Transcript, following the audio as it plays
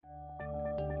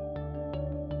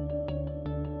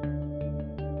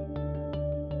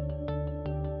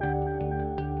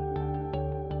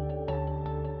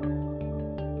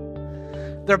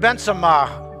There have been some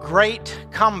great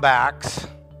comebacks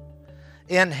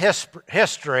in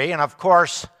history, and of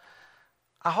course,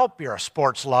 I hope you're a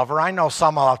sports lover. I know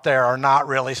some out there are not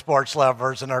really sports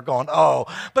lovers and are going, oh,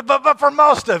 but for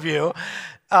most of you,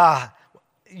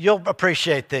 you'll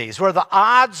appreciate these, where the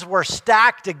odds were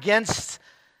stacked against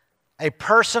a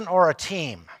person or a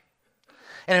team.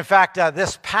 And in fact,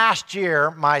 this past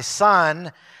year, my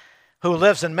son, who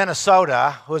lives in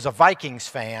Minnesota, who is a Vikings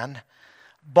fan,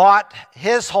 bought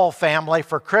his whole family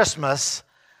for Christmas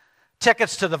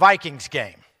tickets to the Vikings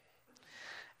game.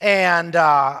 And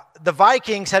the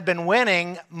Vikings had been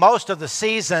winning most of the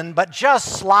season, but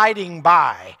just sliding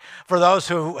by for those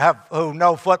who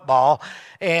know football.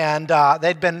 And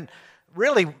they'd been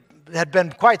had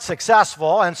been quite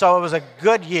successful, and so it was a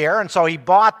good year. And so he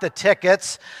bought the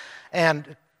tickets,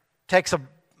 and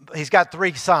he's got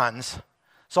 3 sons,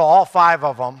 so all 5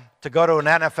 of them to go to an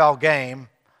NFL game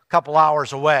a couple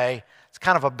hours away. It's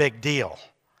kind of a big deal.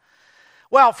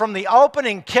 Well, from the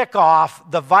opening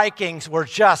kickoff, the Vikings were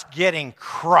just getting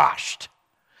crushed.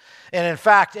 And in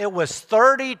fact, it was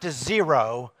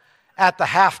 30-0 at the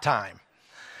halftime.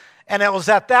 And it was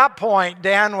at that point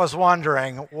Dan was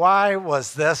wondering, why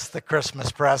was this the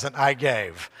Christmas present I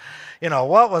gave? You know,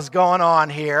 what was going on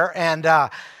here? And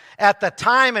at the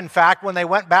time, in fact, when they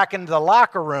went back into the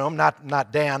locker room,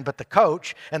 not Dan, but the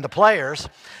coach and the players,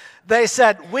 they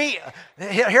said,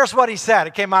 here's what he said.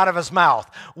 It came out of his mouth.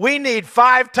 We need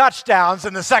 5 touchdowns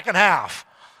in the second half.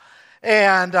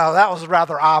 And that was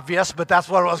rather obvious, but that's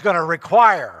what it was going to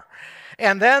require.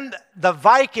 And then the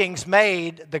Vikings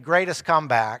made the greatest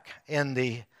comeback in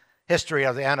the history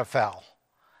of the NFL.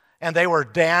 And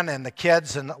Dan and the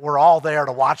kids and were all there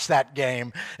to watch that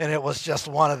game, and it was just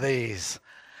one of these.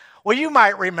 Well, you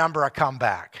might remember a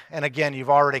comeback. And again, you've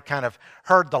already kind of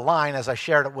heard the line as I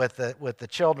shared it with the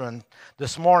children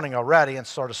this morning already and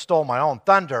sort of stole my own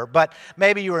thunder. But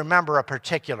maybe you remember a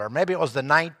particular. Maybe it was the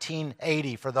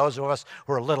 1980, for those of us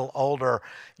who are a little older,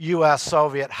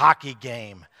 U.S.-Soviet hockey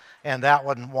game. And that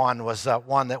one was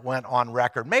one that went on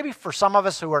record. Maybe for some of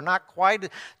us who are not quite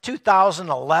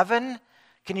 2011,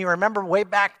 can you remember way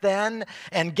back then?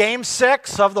 And Game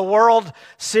 6 of the World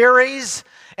Series.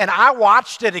 And I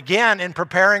watched it again in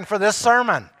preparing for this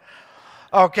sermon.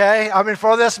 Okay?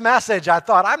 For this message, I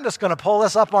thought, I'm just going to pull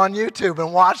this up on YouTube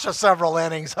and watch the several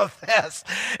innings of this.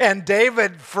 And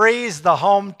David Freese, the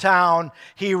hometown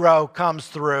hero, comes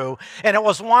through. And it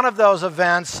was one of those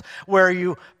events where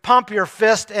you pump your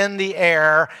fist in the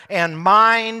air and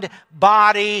mind,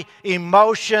 body,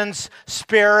 emotions,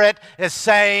 spirit is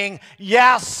saying,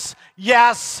 yes,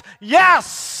 yes,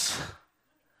 yes.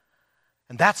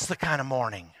 And that's the kind of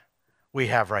morning we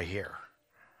have right here.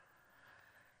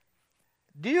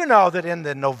 Do you know that in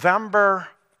the November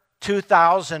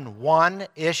 2001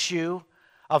 issue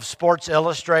of Sports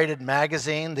Illustrated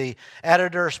magazine, the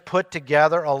editors put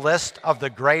together a list of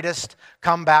the greatest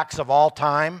comebacks of all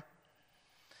time?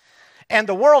 And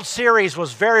the World Series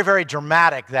was very, very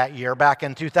dramatic that year, back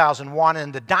in 2001,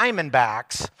 and the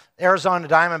Diamondbacks, Arizona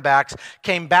Diamondbacks,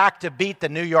 came back to beat the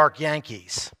New York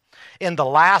Yankees in the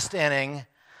last inning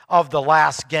of the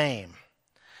last game.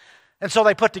 And so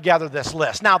they put together this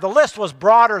list. Now, the list was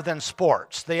broader than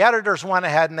sports. The editors went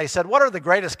ahead and they said, what are the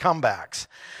greatest comebacks?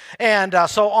 And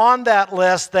so on that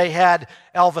list, they had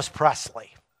Elvis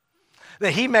Presley.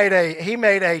 He made a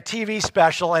TV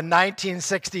special in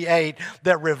 1968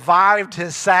 that revived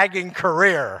his sagging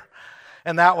career.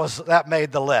 And that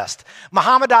made the list.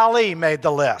 Muhammad Ali made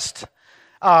the list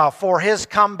for his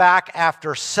comeback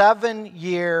after 7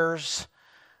 years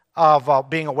of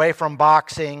being away from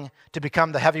boxing to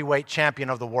become the heavyweight champion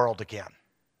of the world again.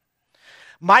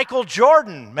 Michael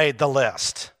Jordan made the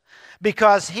list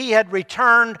because he had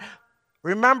returned.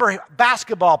 Remember,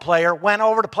 basketball player went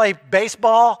over to play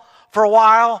baseball for a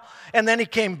while, and then he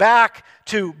came back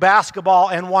to basketball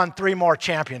and won 3 more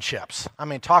championships.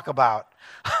 Talk about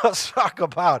a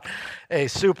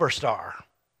superstar.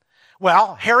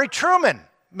 Well, Harry Truman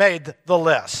made the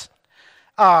list.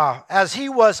 As he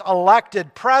was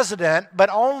elected president, but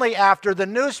only after the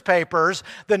newspapers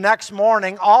the next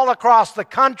morning all across the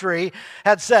country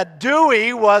had said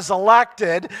Dewey was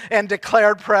elected and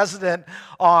declared president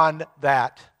on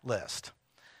that list.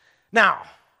 Now,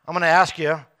 I'm going to ask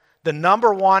you the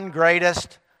number 1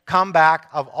 greatest comeback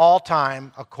of all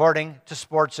time, according to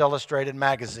Sports Illustrated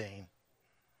magazine.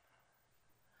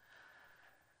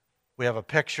 We have a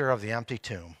picture of the empty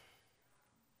tomb.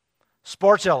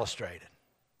 Sports Illustrated.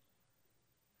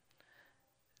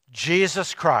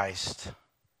 Jesus Christ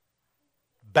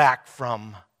back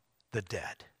from the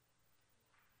dead.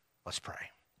 Let's pray.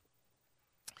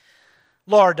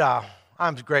 Lord,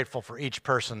 I'm grateful for each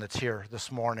person that's here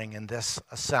this morning in this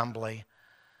assembly.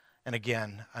 And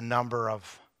again, a number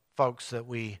of folks that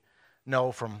we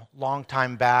know from long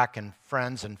time back, and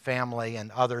friends and family,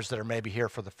 and others that are maybe here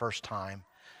for the first time.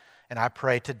 And I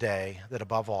pray today that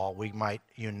above all, we might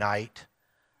unite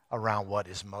around what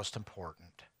is most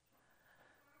important: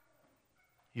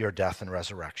 your death and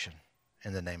resurrection.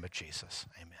 In the name of Jesus,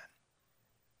 amen.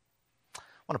 I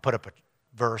want to put up a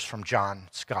verse from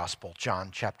John's Gospel,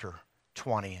 John chapter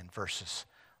 20 and verses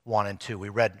 1 and 2. We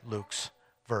read Luke's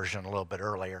version a little bit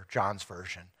earlier. John's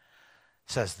version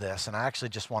says this, and I actually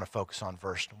just want to focus on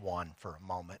verse 1 for a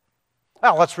moment.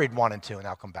 Well, let's read 1 and 2, and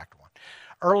I'll come back to 1.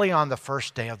 Early on the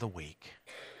first day of the week,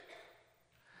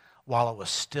 while it was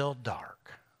still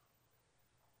dark,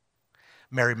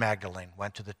 Mary Magdalene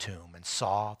went to the tomb and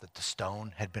saw that the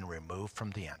stone had been removed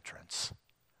from the entrance.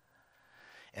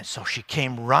 And so she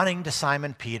came running to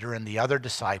Simon Peter and the other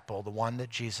disciple, the one that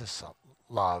Jesus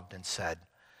loved, and said,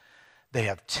 "They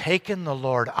have taken the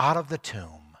Lord out of the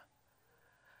tomb,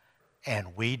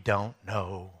 and we don't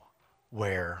know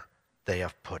where they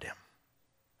have put him."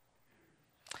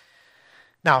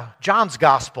 Now, John's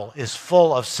gospel is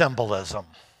full of symbolism,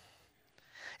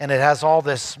 and it has all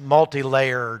this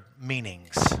multi-layered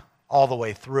meanings all the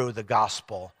way through the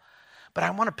gospel. But I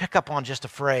want to pick up on just a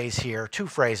phrase here, two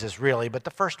phrases really, but the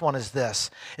first one is this.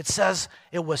 It says,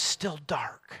 it was still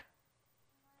dark.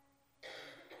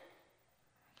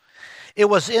 It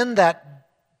was in that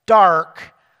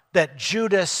dark that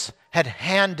Judas had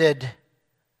handed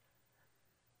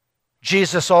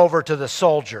Jesus over to the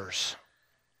soldiers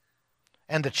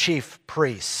and the chief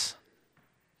priests.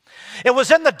 It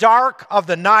was in the dark of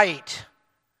the night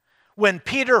when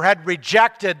Peter had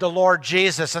rejected the Lord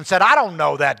Jesus and said, "I don't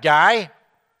know that guy,"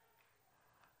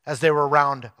 as they were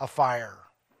around a fire.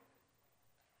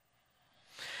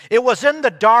 It was in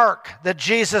the dark that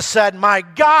Jesus said, my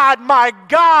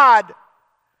God,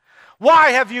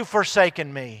 why have you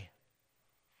forsaken me?"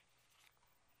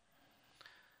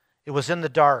 It was in the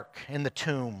dark, in the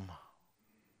tomb,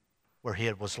 where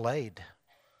he was laid.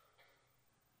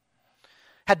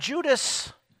 Had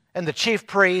Judas and the chief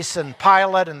priests and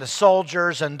Pilate and the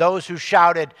soldiers and those who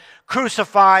shouted,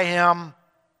 "Crucify him,"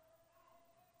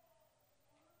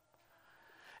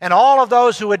 and all of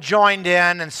those who had joined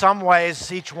in some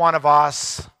ways, each one of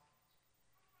us,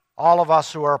 all of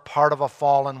us who are a part of a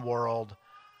fallen world,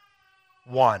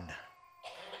 won.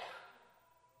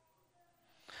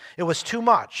 It was too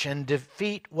much, and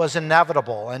defeat was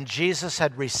inevitable, and Jesus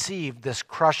had received this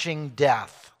crushing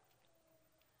death.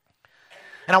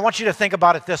 And I want you to think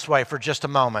about it this way for just a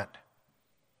moment.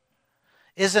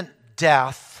 Isn't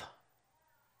death,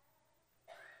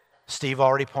 Steve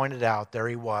already pointed out, there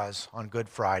he was on Good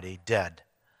Friday, dead,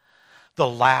 the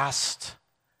last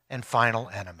and final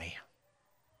enemy?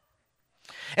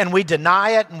 And we deny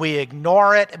it and we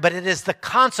ignore it, but it is the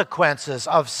consequences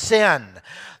of sin,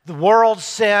 the world's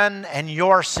sin and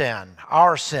your sin,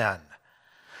 our sin.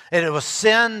 It was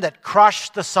sin that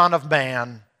crushed the Son of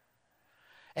Man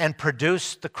and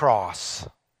produced the cross.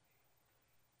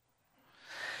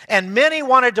 And many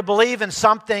wanted to believe in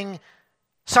something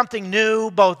new,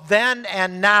 both then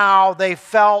and now. They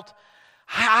felt,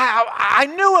 I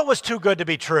knew it was too good to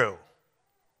be true.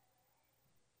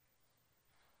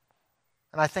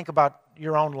 And I think about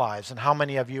your own lives and how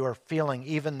many of you are feeling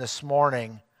even this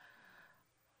morning,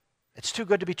 it's too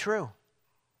good to be true.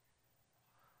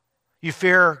 You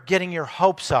fear getting your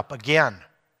hopes up again.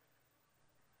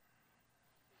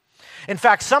 In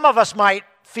fact, some of us might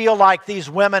feel like these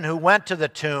women who went to the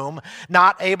tomb,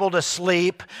 not able to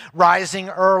sleep, rising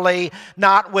early,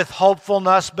 not with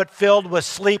hopefulness, but filled with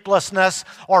sleeplessness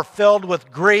or filled with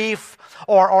grief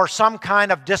or some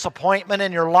kind of disappointment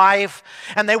in your life.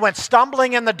 And they went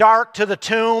stumbling in the dark to the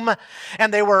tomb,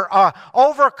 and they were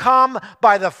overcome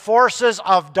by the forces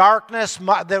of darkness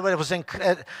that was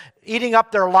eating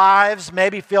up their lives,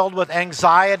 maybe filled with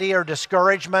anxiety or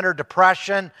discouragement or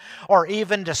depression or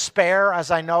even despair, as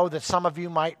I know that some of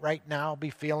you might right now be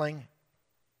feeling.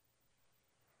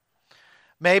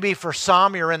 Maybe for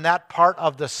some, you're in that part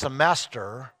of the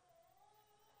semester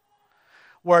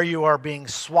where you are being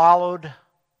swallowed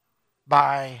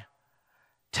by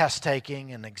test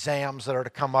taking and exams that are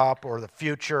to come up or the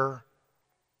future.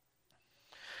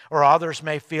 Or others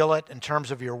may feel it in terms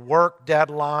of your work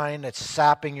deadline. It's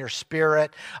sapping your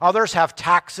spirit. Others have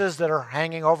taxes that are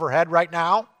hanging overhead right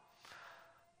now.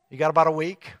 You got about a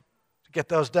week to get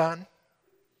those done.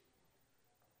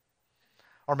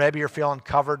 Or maybe you're feeling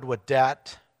covered with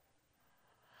debt.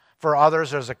 For others,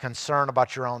 there's a concern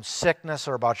about your own sickness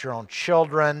or about your own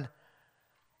children.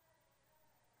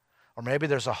 Or maybe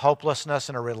there's a hopelessness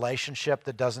in a relationship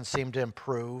that doesn't seem to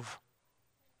improve.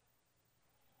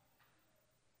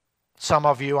 Some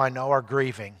of you I know are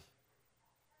grieving.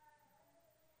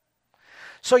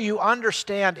 So you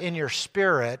understand in your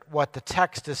spirit what the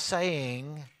text is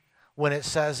saying when it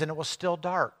says, and it was still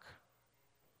dark.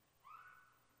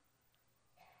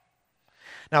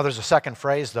 Now there's a second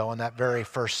phrase though in that very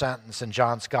first sentence in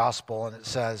John's gospel, and it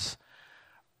says,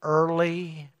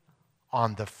 early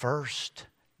on the first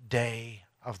day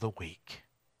of the week.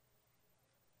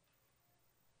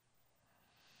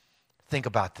 Think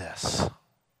about this.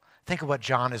 Think of what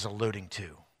John is alluding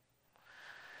to.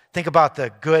 Think about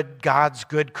God's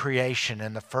good creation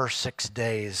in the first 6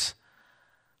 days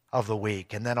of the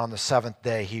week. And then on the seventh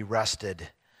day, he rested.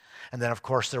 And then, of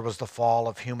course, there was the fall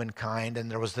of humankind, and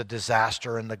there was the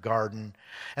disaster in the garden,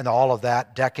 and all of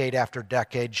that, decade after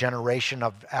decade, generation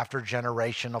after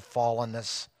generation of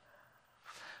fallenness.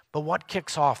 But what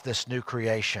kicks off this new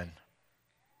creation?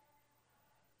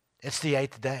 It's the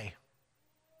 8th day.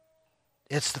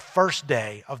 It's the first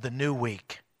day of the new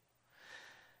week.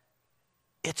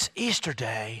 It's Easter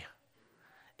day.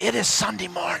 It is Sunday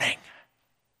morning.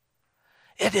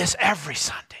 It is every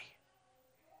Sunday.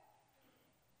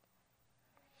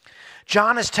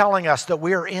 John is telling us that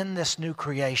we're in this new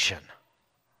creation.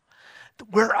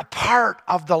 We're a part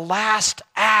of the last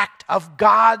act of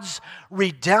God's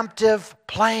redemptive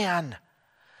plan.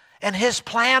 And his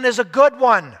plan is a good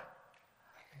one.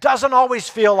 Doesn't always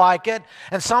feel like it,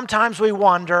 and sometimes we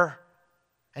wonder.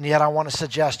 And yet I want to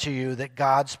suggest to you that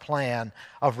God's plan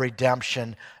of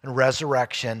redemption and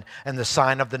resurrection and the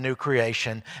sign of the new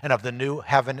creation and of the new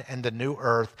heaven and the new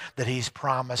earth that he's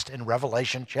promised in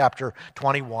Revelation chapter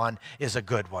 21 is a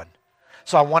good one.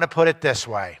 So I want to put it this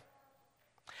way.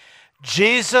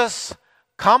 Jesus'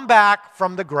 comeback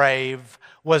from the grave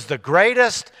was the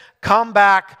greatest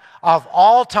comeback of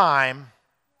all time.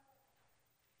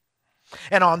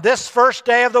 And on this first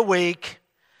day of the week,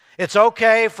 it's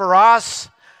okay for us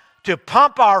to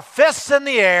pump our fists in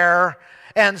the air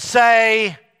and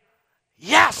say,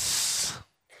 yes.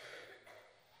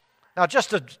 Now,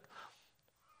 just to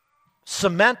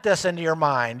cement this into your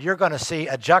mind, you're going to see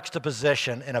a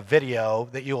juxtaposition in a video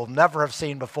that you will never have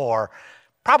seen before,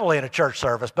 probably in a church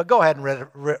service, but go ahead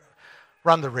and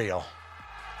run the reel.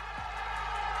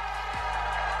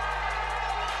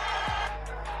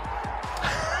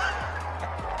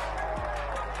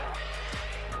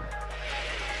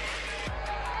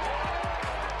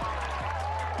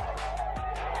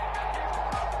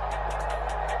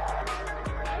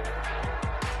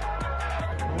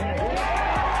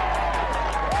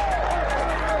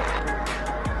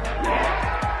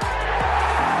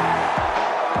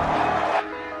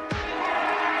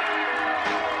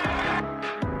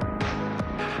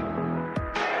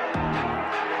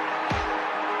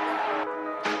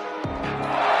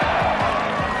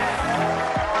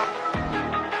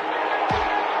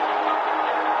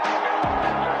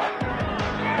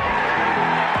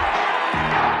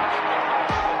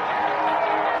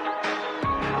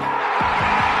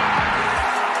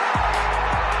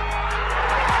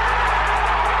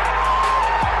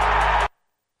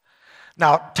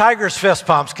 Now, Tiger's fist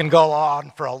pumps can go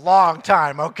on for a long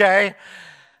time, okay?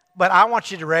 But I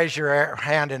want you to raise your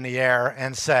hand in the air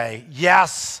and say,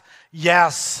 yes,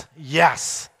 yes,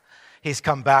 yes. He's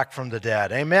come back from the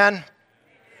dead. Amen?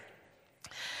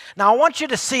 Now, I want you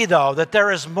to see, though, that there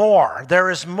is more.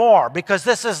 There is more, because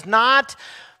this is not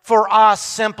for us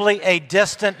simply a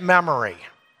distant memory.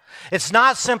 It's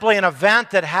not simply an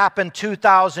event that happened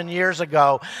 2,000 years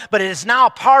ago, but it is now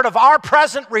part of our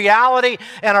present reality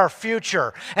and our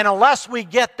future. And unless we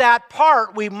get that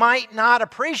part, we might not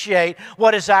appreciate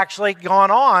what has actually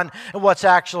gone on and what's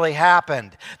actually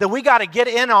happened. That we got to get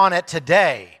in on it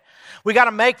today. We got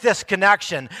to make this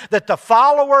connection that the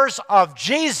followers of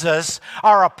Jesus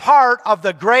are a part of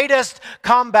the greatest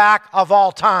comeback of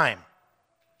all time.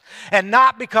 And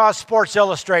not because Sports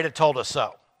Illustrated told us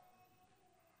so.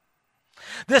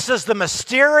 This is the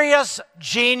mysterious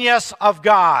genius of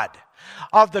God,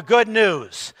 of the good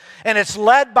news. And it's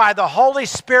led by the Holy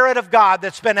Spirit of God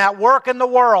that's been at work in the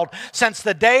world since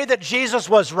the day that Jesus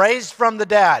was raised from the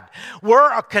dead.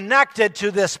 We're connected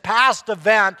to this past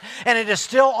event, and it is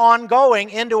still ongoing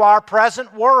into our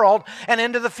present world and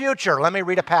into the future. Let me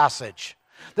read a passage.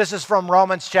 This is from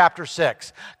Romans chapter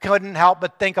 6. Couldn't help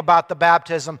but think about the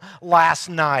baptism last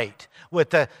night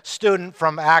with the student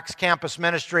from Acts Campus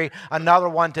Ministry, another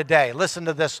one today. Listen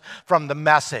to this from the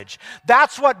Message.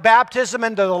 That's what baptism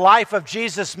into the life of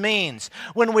Jesus means.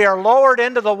 When we are lowered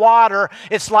into the water,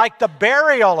 it's like the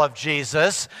burial of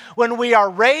Jesus. When we are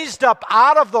raised up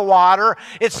out of the water,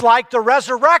 it's like the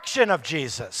resurrection of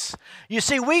Jesus. You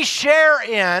see, we share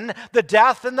in the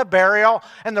death and the burial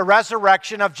and the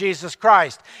resurrection of Jesus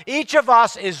Christ. Each of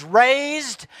us is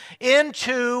raised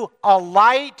into a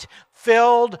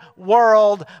light-filled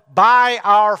world by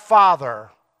our Father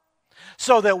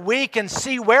so that we can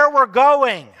see where we're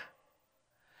going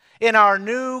in our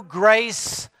new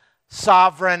grace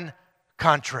sovereign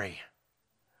country.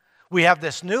 We have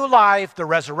this new life, the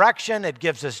resurrection. It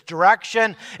gives us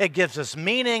direction. It gives us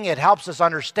meaning. It helps us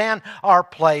understand our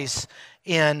place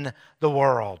in the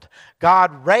world.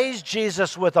 God raised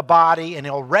Jesus with a body, and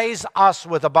He'll raise us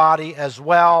with a body as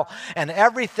well. And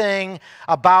everything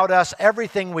about us,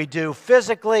 everything we do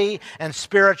physically and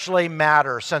spiritually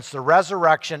matters, since the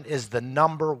resurrection is the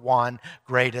number one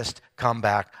greatest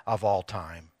comeback of all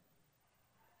time.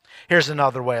 Here's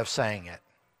another way of saying it.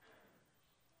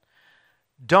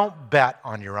 Don't bet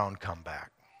on your own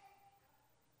comeback.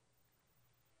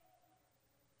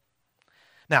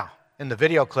 Now, in the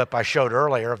video clip I showed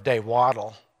earlier of Dave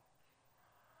Waddle,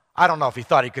 I don't know if he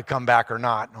thought he could come back or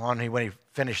not when he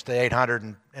finished the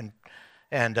 800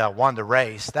 and won the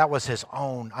race. That was his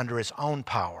own, under his own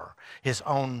power, his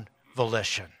own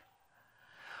volition.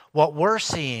 What we're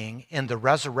seeing in the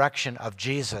resurrection of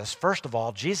Jesus, first of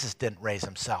all, Jesus didn't raise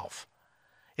Himself.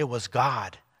 It was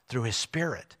God, through His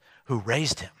Spirit, who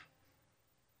raised Him.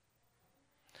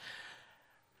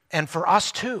 And for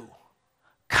us too,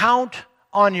 count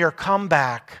on your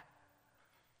comeback,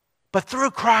 but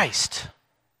through Christ.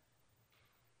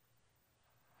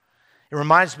 It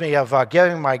reminds me of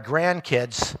giving my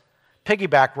grandkids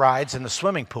piggyback rides in the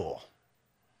swimming pool.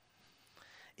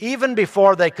 Even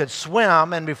before they could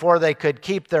swim and before they could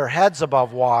keep their heads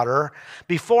above water,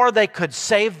 before they could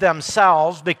save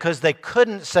themselves because they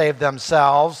couldn't save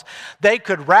themselves, they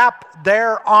could wrap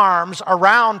their arms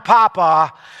around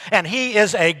Papa, and he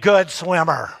is a good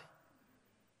swimmer.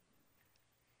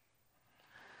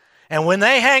 And when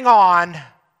they hang on,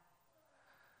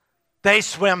 they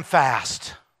swim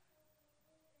fast.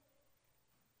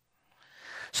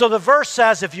 So the verse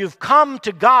says, if you've come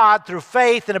to God through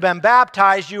faith and have been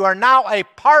baptized, you are now a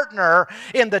partner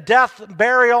in the death,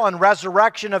 burial, and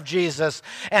resurrection of Jesus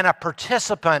and a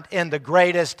participant in the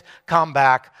greatest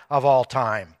comeback of all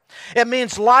time. It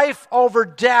means life over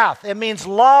death. It means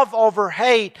love over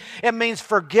hate. It means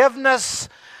forgiveness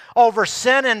over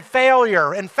sin and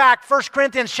failure. In fact, 1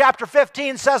 Corinthians chapter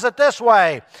 15 says it this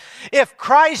way: if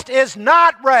Christ is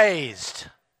not raised,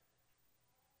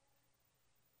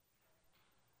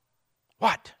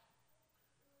 what?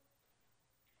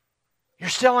 You're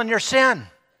still in your sin.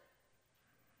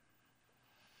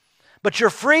 But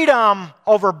your freedom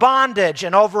over bondage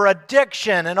and over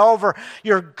addiction and over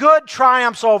your good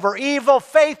triumphs over evil,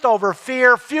 faith over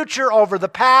fear, future over the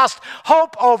past,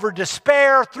 hope over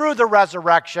despair through the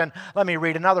resurrection. Let me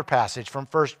read another passage from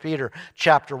 1 Peter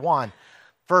chapter 1.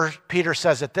 1 Peter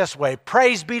says it this way: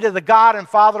 praise be to the God and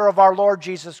Father of our Lord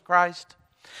Jesus Christ.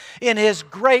 In His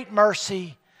great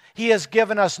mercy, He has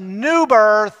given us new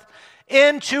birth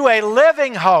into a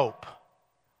living hope.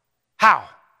 How?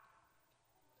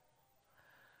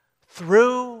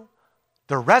 Through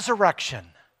the resurrection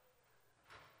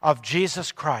of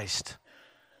Jesus Christ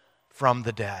from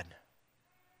the dead.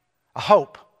 A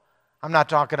hope. I'm not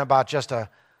talking about just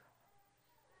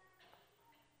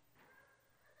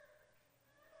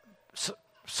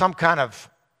some kind of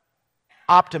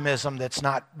optimism that's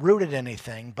not rooted in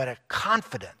anything, but a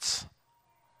confidence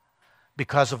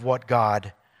because of what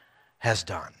God has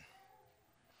done.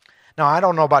 Now, I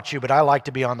don't know about you, but I like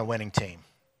to be on the winning team.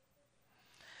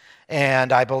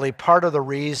 And I believe part of the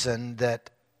reason that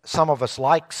some of us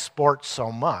like sports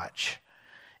so much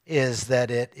is that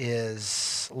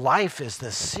life is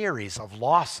this series of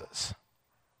losses.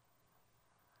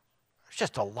 There's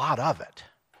just a lot of it.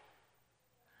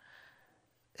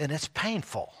 And it's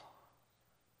painful.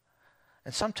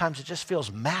 And sometimes it just feels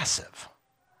massive.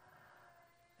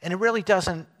 And it really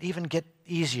doesn't even get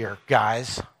easier,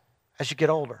 guys, as you get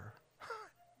older.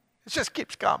 It just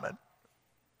keeps coming.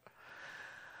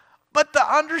 But the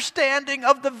understanding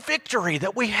of the victory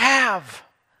that we have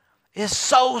is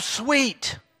so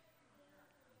sweet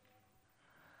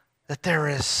that there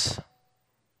is,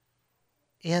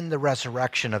 in the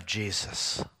resurrection of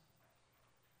Jesus,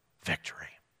 victory.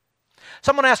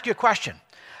 Someone asked you a question.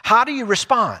 How do you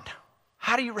respond?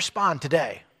 How do you respond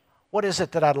today? What is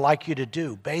it that I'd like you to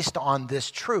do based on this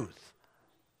truth?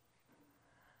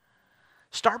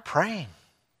 Start praying.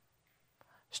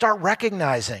 Start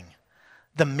recognizing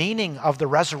the meaning of the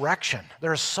resurrection.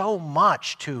 There's so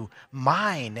much to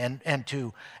mine and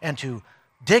to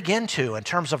dig into in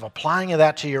terms of applying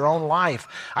that to your own life.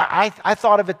 I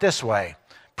thought of it this way,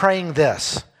 praying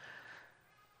this.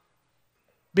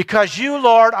 Because you,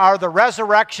 Lord, are the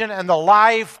resurrection and the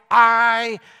life,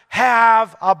 I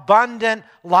have abundant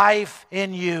life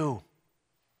in you.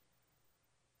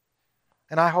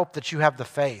 And I hope that you have the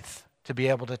faith to be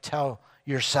able to tell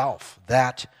yourself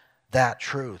that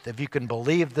truth. If you can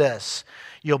believe this,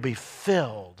 you'll be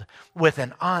filled with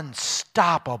an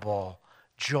unstoppable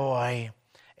joy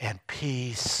and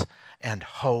peace and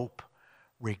hope,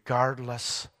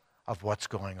 regardless of what's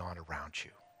going on around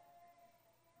you.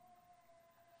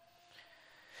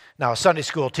 Now, a Sunday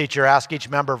school teacher asked each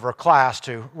member of her class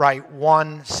to write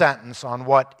one sentence on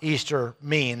what Easter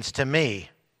means to me.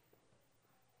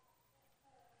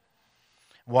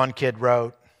 One kid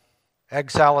wrote,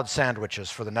 egg salad sandwiches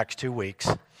for the next 2 weeks.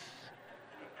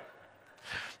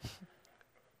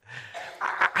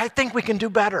 I think we can do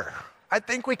better. I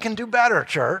think we can do better,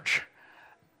 church.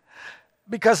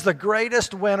 Because the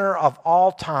greatest winner of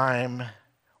all time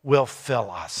will fill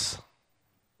us.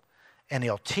 And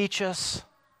he'll teach us.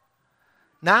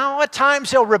 Now, at times,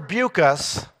 he'll rebuke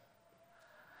us.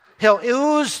 He'll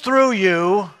ooze through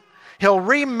you. He'll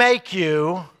remake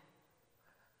you.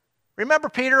 Remember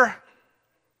Peter?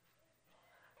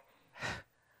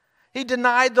 He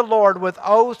denied the Lord with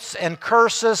oaths and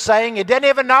curses, saying he didn't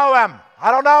even know him. I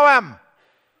don't know him.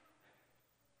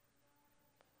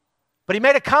 But he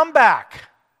made a comeback.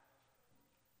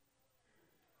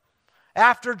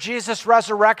 After Jesus'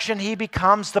 resurrection, he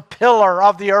becomes the pillar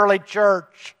of the early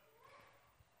church.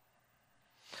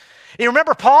 You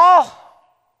remember Paul?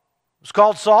 He was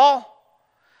called Saul.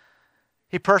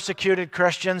 He persecuted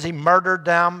Christians. He murdered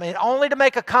them, only to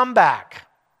make a comeback,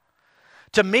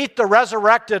 to meet the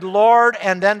resurrected Lord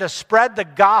and then to spread the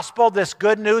gospel, this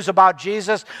good news about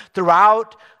Jesus,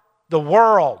 throughout the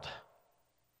world.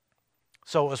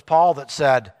 So it was Paul that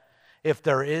said, if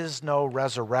there is no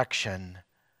resurrection,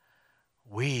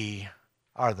 we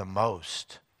are the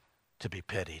most to be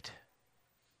pitied.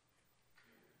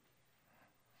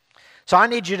 So I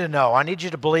need you to know, I need you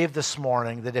to believe this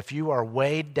morning that if you are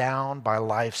weighed down by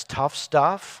life's tough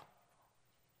stuff,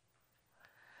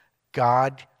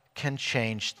 God can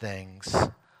change things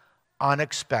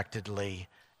unexpectedly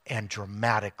and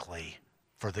dramatically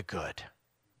for the good.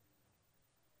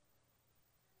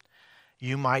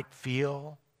 You might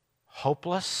feel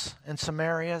hopeless in some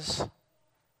areas,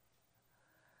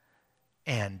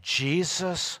 and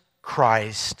Jesus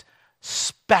Christ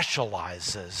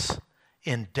specializes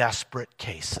in desperate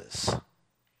cases.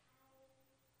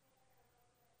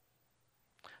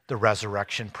 The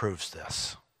resurrection proves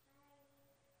this.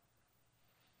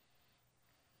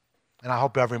 And I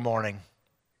hope every morning,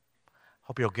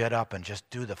 hope you'll get up and just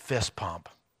do the fist pump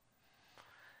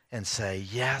and say,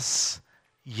 yes,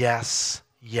 yes,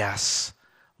 yes,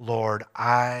 Lord,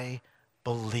 I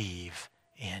believe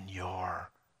in your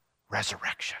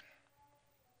resurrection.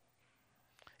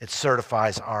 It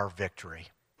certifies our victory.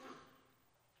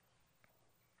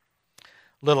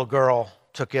 Little girl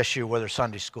took issue with her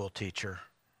Sunday school teacher.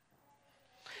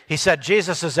 He said,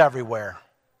 Jesus is everywhere.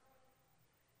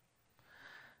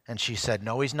 And she said,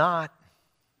 no, he's not.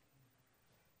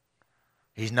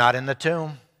 He's not in the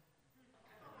tomb.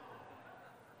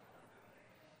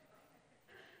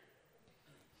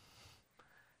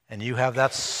 And you have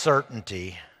that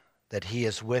certainty that he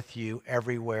is with you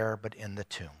everywhere but in the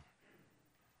tomb.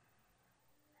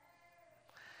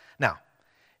 Now,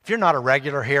 if you're not a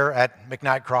regular here at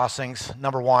McKnight Crossings,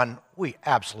 number one, we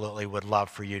absolutely would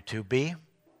love for you to be.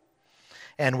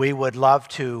 And we would love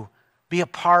to be a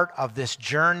part of this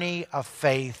journey of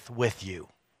faith with you.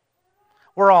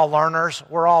 We're all learners.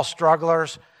 We're all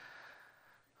strugglers.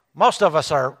 Most of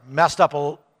us are messed up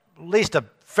at least a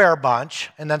fair bunch,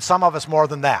 and then some of us more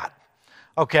than that,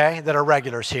 okay, that are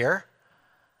regulars here.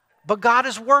 But God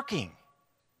is working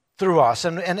through us,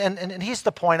 and he's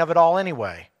the point of it all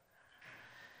anyway.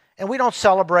 And we don't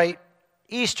celebrate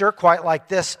Easter quite like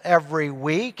this every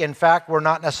week. In fact, we're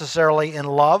not necessarily in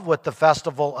love with the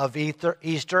festival of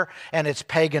Easter and its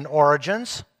pagan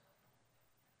origins.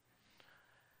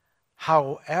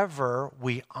 However,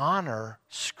 we honor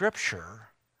Scripture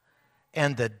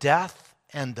and the death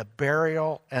and the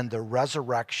burial and the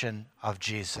resurrection of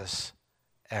Jesus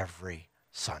every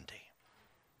Sunday.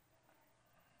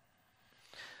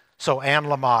 So Anne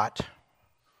Lamott,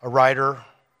 a writer,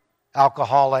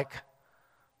 alcoholic,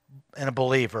 and a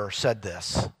believer, said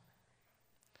this: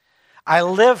 "I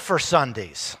live for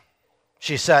Sundays."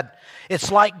 She said,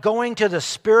 "It's like going to the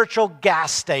spiritual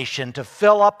gas station to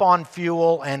fill up on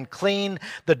fuel and clean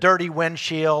the dirty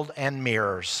windshield and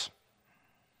mirrors.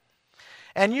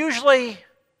 And usually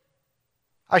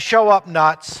I show up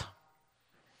nuts,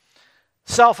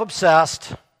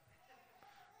 self-obsessed,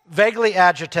 vaguely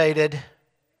agitated,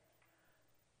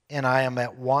 and I am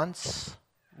at once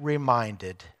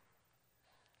reminded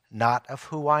not of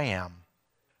who I am,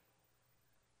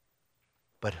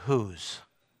 but whose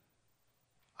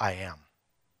I am."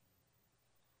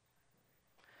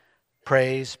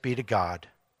 Praise be to God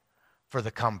for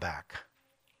the comeback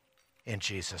in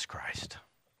Jesus Christ.